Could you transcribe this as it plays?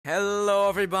Hello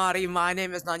everybody, my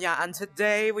name is Nanya, and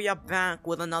today we are back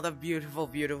with another beautiful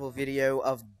video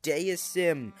of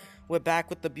Deisim. We're back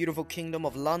with the beautiful kingdom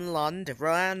of Lunlund,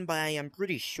 ran by, I'm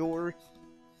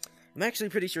actually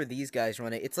pretty sure these guys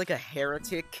run it. It's like a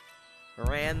heretic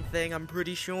ran thing, I'm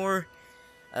pretty sure.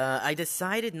 I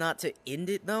decided not to end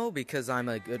it though, because I'm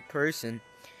a good person.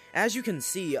 As you can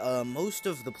see, most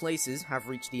of the places have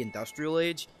reached the industrial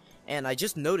age, and I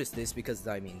just noticed this because,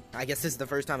 I guess this is the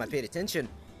first time I paid attention.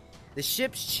 The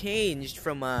ship's changed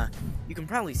from, you can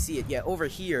probably see it, yeah, over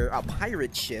here, a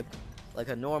pirate ship, like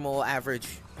a normal, average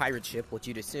pirate ship, what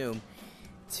you'd assume,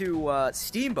 to,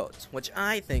 steamboats, which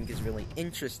I think is really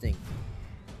interesting.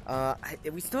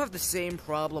 We still have the same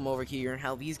problem over here,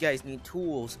 how these guys need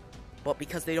tools, but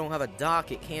because they don't have a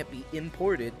dock, it can't be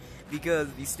imported,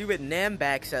 because these stupid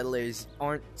Nambac settlers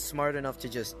aren't smart enough to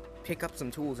just pick up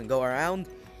some tools and go around.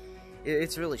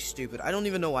 It's really stupid. I don't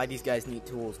even know why these guys need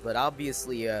tools, but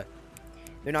obviously,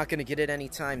 they're not gonna get it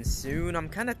anytime soon. I'm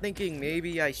kind of thinking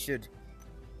maybe I should...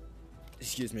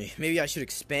 maybe I should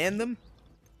expand them?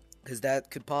 Because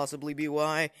that could possibly be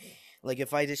why. Like,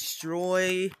 if I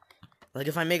destroy... like,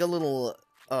 if I make a little,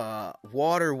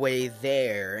 waterway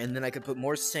there, and then I could put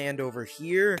more sand over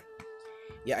here...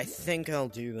 yeah, I think I'll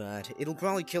do that. It'll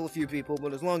probably kill a few people,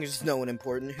 but as long as it's no one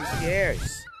important, who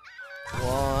cares?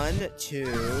 1, 2,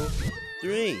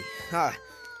 3. Ha!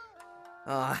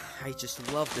 I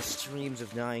just love the streams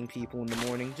of dying people in the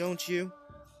morning, don't you?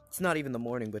 It's not even the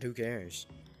morning, but who cares?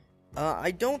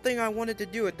 I don't think I wanted to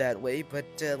do it that way, but,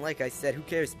 like I said, who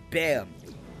cares? Bam!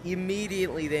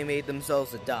 Immediately they made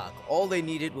themselves a dock. All they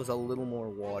needed was a little more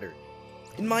water.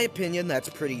 In my opinion, that's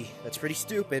pretty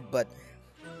stupid, but...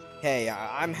 hey,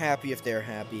 I'm happy if they're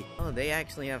happy. Oh, they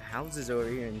actually have houses over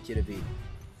here in Kirby.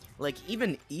 Like,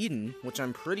 even Eden, which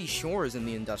I'm pretty sure is in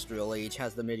the industrial age,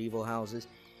 has the medieval houses.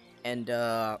 And,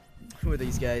 who are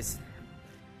these guys?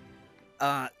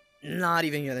 Not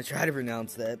even gonna try to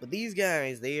pronounce that, but these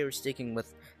guys, they are sticking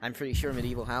with, I'm pretty sure,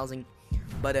 medieval housing.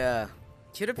 But,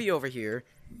 Kirby over here,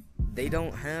 they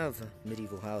don't have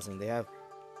medieval housing, they have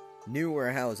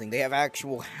newer housing, they have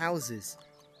actual houses.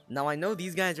 Now, I know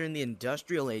these guys are in the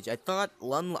industrial age. I thought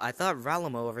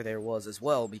Ralamo over there was as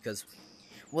well, because,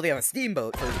 well, they have a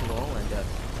steamboat, first of all, and,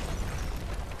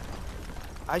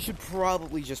 I should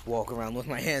probably just walk around with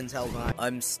my hands held high.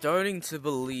 I'm starting to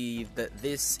believe that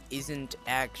this isn't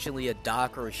actually a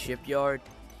dock or a shipyard,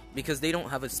 because they don't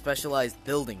have a specialized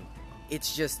building.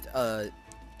 It's just a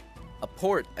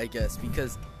port, I guess,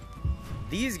 because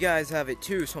these guys have it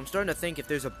too, so I'm starting to think if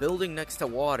there's a building next to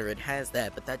water, it has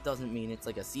that, but that doesn't mean it's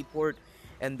like a seaport.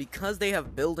 And because they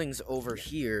have buildings over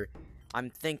here, I'm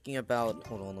thinking about,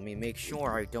 hold on, let me make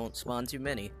sure I don't spawn too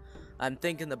many. I'm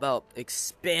thinking about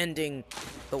expanding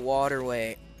the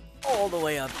waterway all the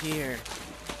way up here.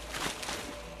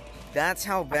 That's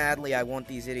how badly I want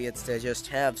these idiots to just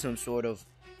have some sort of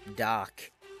dock.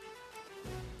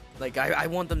 Like, I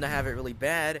want them to have it really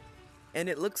bad. And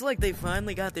it looks like they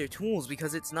finally got their tools,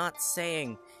 because it's not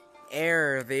saying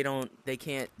error, they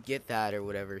can't get that or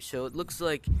whatever. So it looks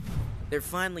like they're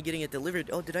finally getting it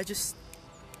delivered. Oh, did I just...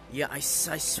 yeah, I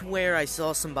swear I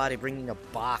saw somebody bringing a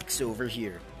box over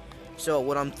here. So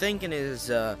what I'm thinking is,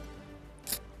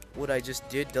 what I just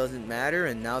did doesn't matter,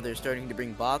 and now they're starting to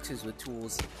bring boxes with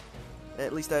tools.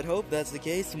 At least I'd hope that's the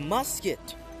case.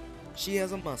 Musket! She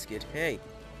has a musket. Hey.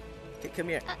 Come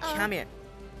here. Come here.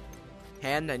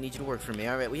 Hand, I need you to work for me.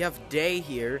 Alright, we have Day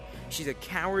here. She's a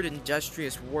coward,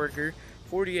 industrious worker,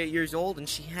 48 years old, and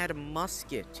she had a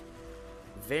musket.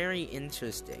 Very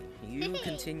interesting. You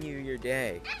continue your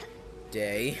day.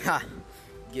 Day. Ha!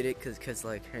 Get it? Cause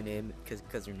like her name,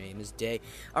 cause her name is Day.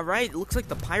 Alright, it looks like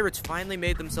the pirates finally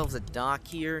made themselves a dock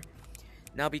here.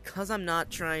 Now, because I'm not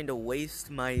trying to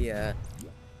waste my,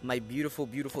 my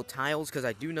beautiful tiles, because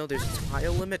I do know there's a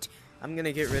tile limit, I'm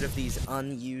gonna get rid of these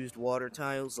unused water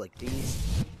tiles, like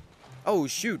these. Oh,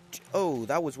 shoot. Oh,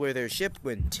 that was where their ship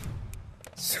went.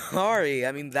 Sorry,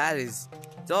 I mean, that is...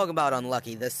 talk about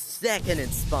unlucky. The second it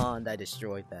spawned, I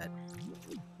destroyed that.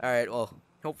 Alright, well,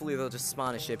 hopefully they'll just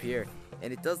spawn a ship here.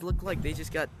 And it does look like they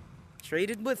just got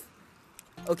traded with...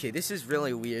 okay, this is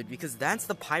really weird, because that's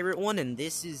the pirate one, and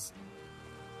this is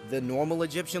the normal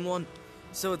Egyptian one.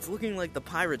 So it's looking like the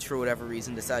pirates, for whatever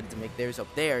reason, decided to make theirs up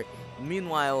there.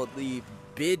 Meanwhile, the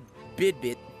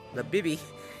Bibi,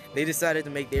 they decided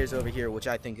to make theirs over here, which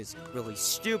I think is really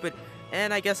stupid.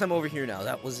 And I guess I'm over here now.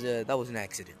 That was an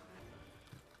accident.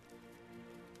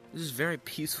 This is very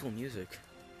peaceful music.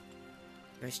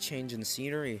 Nice change in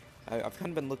scenery. I've kind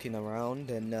of been looking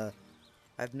around, and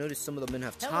I've noticed some of the men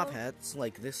have top hats,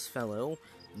 like this fellow,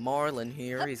 Marlin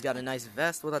here. He's got a nice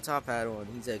vest with a top hat on.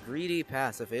 He's a greedy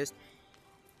pacifist.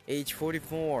 Age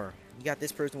 44. You got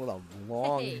this person with a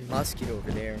long musket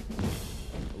over there.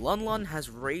 Lunlun has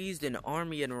raised an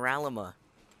army in Ralama.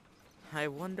 I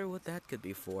wonder what that could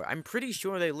be for. I'm pretty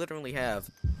sure they literally have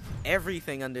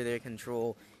everything under their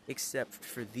control except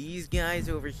for these guys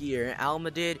over here.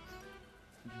 Almadid,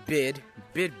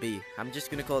 Bidby. I'm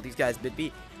just gonna call these guys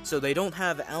Bidby. So they don't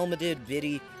have Almadid,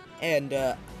 Biddy, and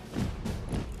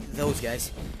those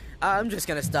guys. I'm just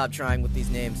gonna stop trying with these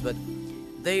names, but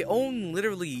they own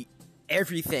literally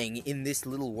everything in this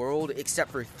little world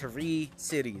except for 3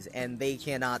 cities, and they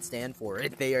cannot stand for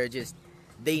it.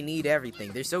 They need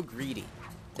everything. They're so greedy.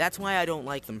 That's why I don't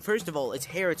like them. First of all, it's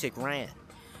Heretic ran.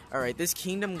 Alright, this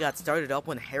kingdom got started up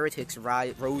when heretics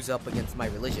rose up against my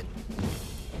religion.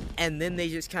 And then they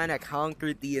just kind of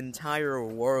conquered the entire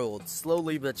world,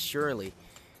 slowly but surely.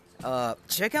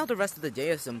 Check out the rest of the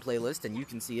Deisim playlist, and you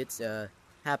can see it's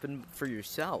happen for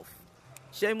yourself.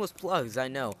 Shameless plugs, I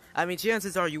know. I mean,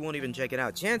 chances are you won't even check it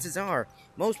out. Chances are,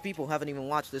 most people haven't even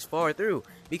watched this far through.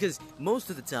 Because most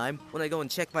of the time, when I go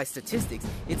and check my statistics,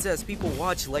 it says people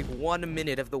watch like 1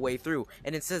 minute of the way through.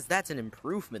 And it says that's an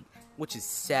improvement, which is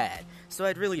sad. So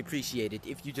I'd really appreciate it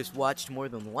if you just watched more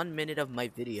than 1 minute of my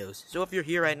videos. So if you're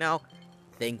here right now,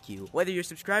 thank you. Whether you're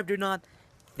subscribed or not,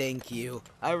 thank you.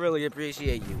 I really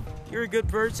appreciate you. You're a good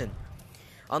person.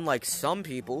 Unlike some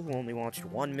people who only watched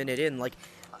 1 minute in, like,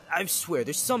 I swear,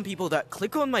 there's some people that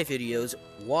click on my videos,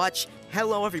 watch,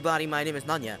 hello everybody, my name is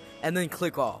Nanya, and then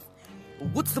click off.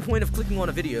 What's the point of clicking on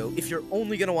a video if you're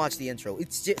only gonna watch the intro?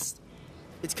 It's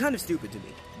kind of stupid to me.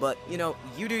 But, you know,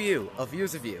 you do you. A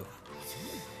view's a view.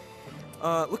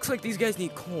 Looks like these guys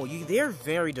need coal. They're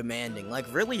very demanding. Like,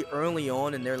 really early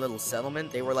on in their little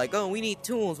settlement, they were like, oh, we need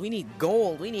tools, we need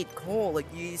gold, we need coal.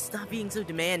 Like, you stop being so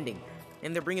demanding.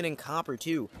 And they're bringing in copper,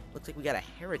 too. Looks like we got a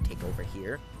heretic over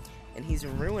here. And he's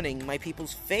ruining my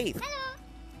people's faith. Hello.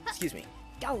 Excuse me.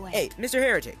 Go away. Hey, Mr.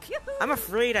 Heretic. I'm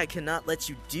afraid I cannot let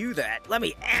you do that. Let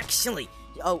me actually...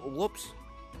 Oh, whoops.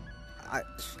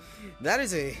 That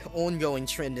is a ongoing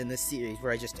trend in this series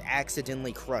where I just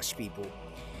accidentally crush people.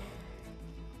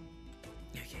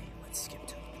 Okay, let's skip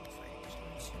to the fighting.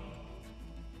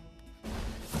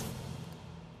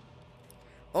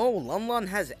 Oh, Lunlun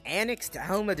has annexed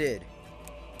Almadid.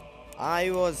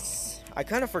 I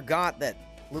kind of forgot that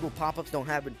little pop-ups don't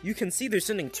happen. You can see they're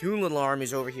sending 2 little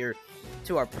armies over here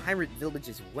to our pirate village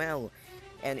as well.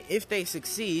 And if they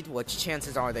succeed, which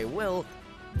chances are they will,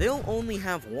 they'll only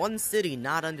have 1 city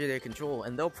not under their control,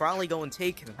 and they'll probably go and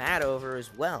take that over as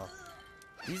well.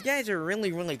 These guys are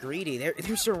really, really greedy.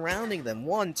 They're surrounding them.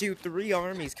 1, 2, 3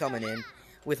 armies coming in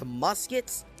with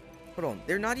muskets. Hold on,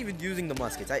 they're not even using the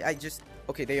muskets.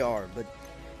 Okay, they are, but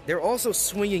they're also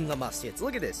swinging the muskets.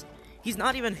 Look at this. He's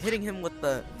not even hitting him with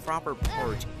the proper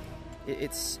part.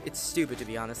 It's stupid, to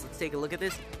be honest. Let's take a look at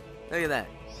this. Look at that.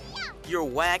 You're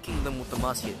whacking them with the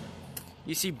musket.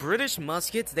 You see, British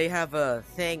muskets, they have a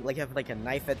thing, have a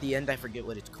knife at the end. I forget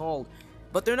what it's called.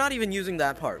 But they're not even using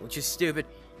that part, which is stupid.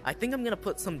 I think I'm gonna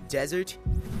put some desert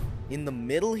in the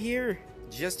middle here,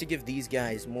 just to give these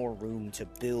guys more room to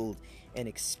build and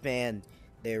expand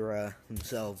their,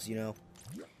 themselves, you know.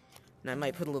 And I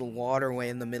might put a little waterway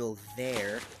in the middle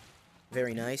there.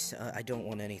 Very nice. I don't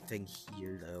want anything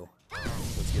here, though.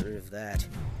 Let's get rid of that.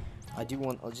 I do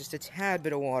want just a tad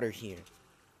bit of water here.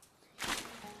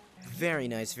 Very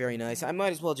nice, very nice. I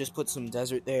might as well just put some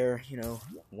desert there, you know.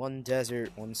 1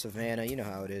 desert, 1 savanna, you know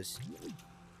how it is.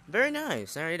 Very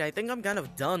nice. Alright, I think I'm kind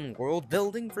of done world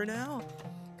building for now.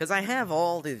 Because I have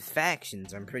all the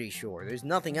factions, I'm pretty sure. There's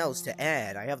nothing else to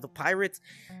add. I have the pirates,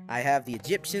 I have the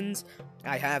Egyptians,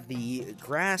 I have the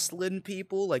grassland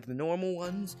people, like the normal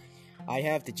ones. I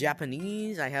have the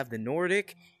Japanese, I have the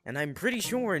Nordic, and I'm pretty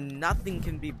sure nothing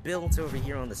can be built over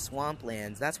here on the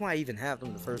swamplands. That's why I even have them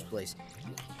in the first place.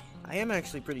 I am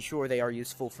actually pretty sure they are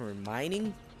useful for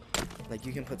mining. Like,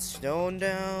 you can put stone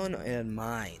down and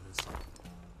mines.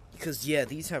 Because, yeah,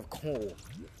 these have coal,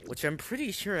 which I'm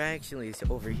pretty sure actually is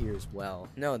over here as well.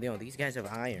 No, these guys have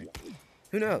iron.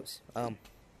 Who knows?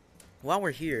 While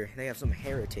we're here, they have some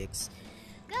heretics.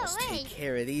 Let's take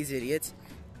care of these idiots.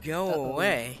 Go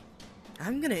away.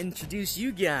 I'm gonna introduce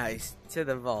you guys to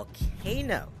the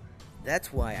volcano.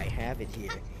 That's why I have it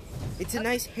here. It's a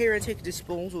nice heretic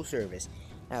disposal service.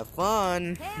 Have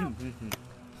fun.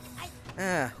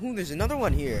 There's another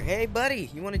one here. Hey,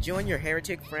 buddy, you want to join your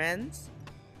heretic friends?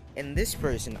 And this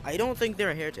person, I don't think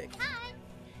they're a heretic. Hi.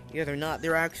 Yeah, they're not.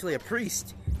 They're actually a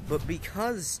priest. But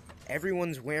because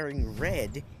everyone's wearing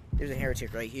red, there's a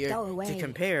heretic right here. Go away. To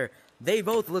compare, they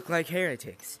both look like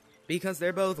heretics because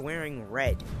they're both wearing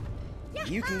red.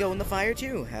 You can go in the fire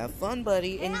too. Have fun,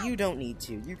 buddy. And you don't need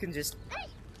to. You can just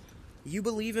You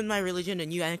believe in my religion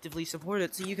and you actively support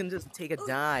it, so you can just take a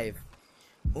dive.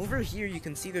 Over here, you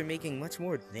can see they're making much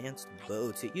more advanced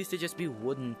boats. It used to just be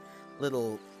wooden,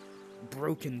 little,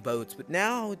 broken boats, but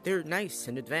now they're nice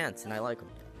and advanced, and I like them.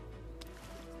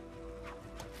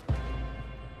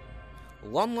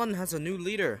 Lun Lun has a new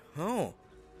leader. Oh,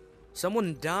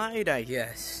 someone died, I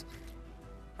guess.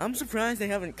 I'm surprised they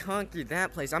haven't conquered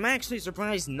that place. I'm actually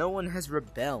surprised no one has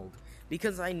rebelled,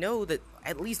 because I know that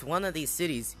at least one of these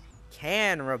cities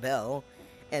can rebel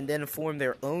and then form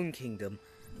their own kingdom,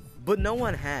 but no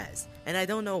one has, and I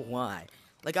don't know why.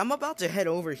 Like, I'm about to head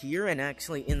over here and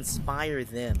actually inspire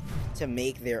them to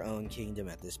make their own kingdom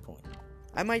at this point.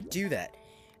 I might do that.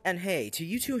 And hey, to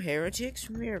you two heretics,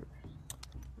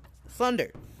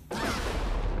 Thunder,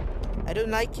 I don't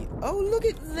like you. Oh, look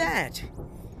at that!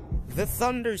 The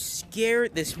Thunder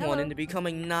scared this one into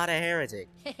becoming not a heretic.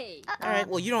 Hey. Alright,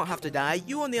 well, you don't have to die.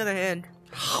 You, on the other hand...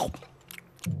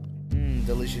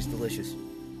 delicious, delicious.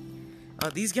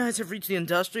 These guys have reached the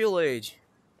industrial age.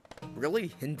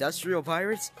 Really? Industrial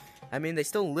pirates? I mean, they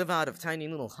still live out of tiny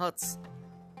little huts.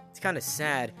 It's kind of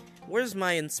sad. Where's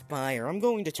my inspire? I'm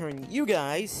going to turn you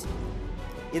guys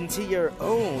into your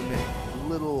own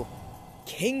little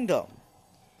kingdom.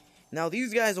 Now,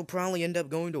 these guys will probably end up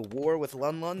going to war with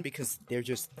Lun Lun because they're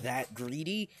just that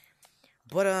greedy.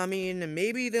 But, I mean,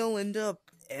 maybe they'll end up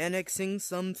annexing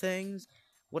some things.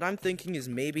 What I'm thinking is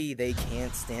maybe they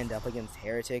can't stand up against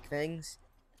heretic things.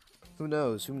 Who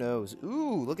knows? Who knows?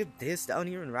 Ooh, look at this down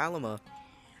here in Ralama.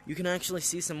 You can actually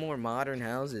see some more modern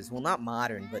houses. Well, not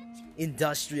modern, but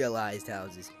industrialized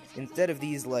houses. Instead of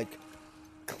these, like,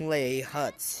 clay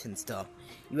huts and stuff,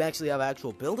 you actually have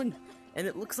actual buildings. And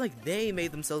it looks like they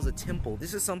made themselves a temple.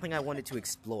 This is something I wanted to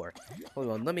explore. Hold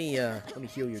on, let me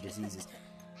heal your diseases.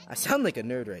 I sound like a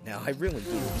nerd right now. I really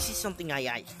do. This is something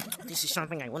I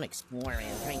want to explore,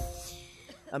 right?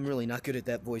 I'm really not good at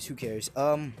that voice. Who cares?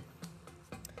 Let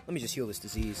me just heal this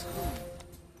disease.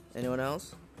 Anyone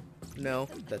else? No?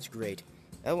 That's great.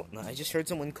 Oh, I just heard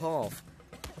someone cough.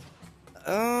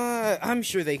 I'm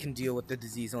sure they can deal with the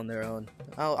disease on their own.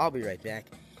 I'll be right back.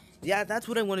 Yeah, that's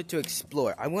what I wanted to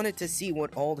explore. I wanted to see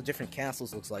what all the different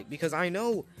castles looks like, because I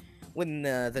know when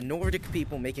the Nordic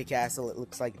people make a castle, it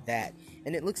looks like that,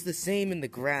 and it looks the same in the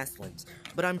grasslands,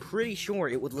 but I'm pretty sure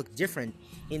it would look different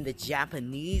in the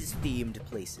Japanese-themed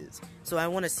places, so I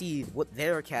want to see what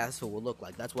their castle will look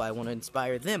like. That's why I want to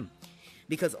inspire them,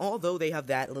 because although they have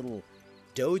that little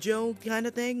dojo kind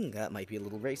of thing, that might be a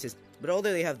little racist, but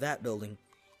although they have that building,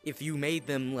 if you made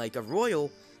them like a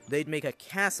royal, they'd make a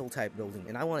castle-type building,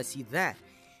 and I want to see that.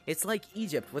 It's like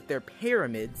Egypt with their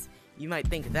pyramids. You might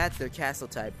think that's their castle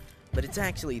type, but it's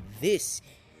actually this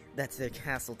that's their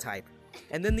castle type.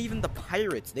 And then even the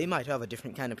pirates, they might have a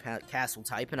different kind of castle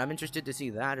type, and I'm interested to see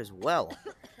that as well.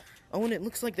 Oh, and it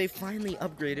looks like they finally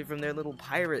upgraded from their little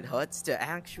pirate huts to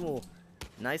actual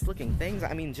nice-looking things.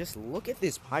 I mean, just look at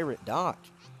this pirate dock.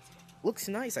 Looks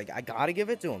nice. I gotta give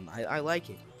it to them. I like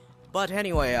it. But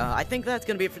anyway, I think that's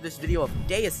gonna be it for this video of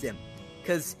Deisim,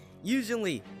 because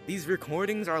usually these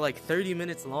recordings are like 30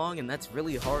 minutes long, and that's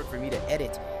really hard for me to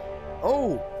edit.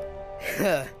 Oh!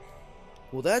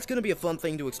 Well, that's gonna be a fun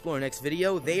thing to explore next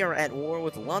video. They are at war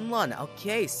with Lun Lun.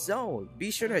 Okay, so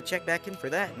be sure to check back in for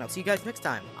that, and I'll see you guys next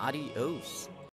time. Adios.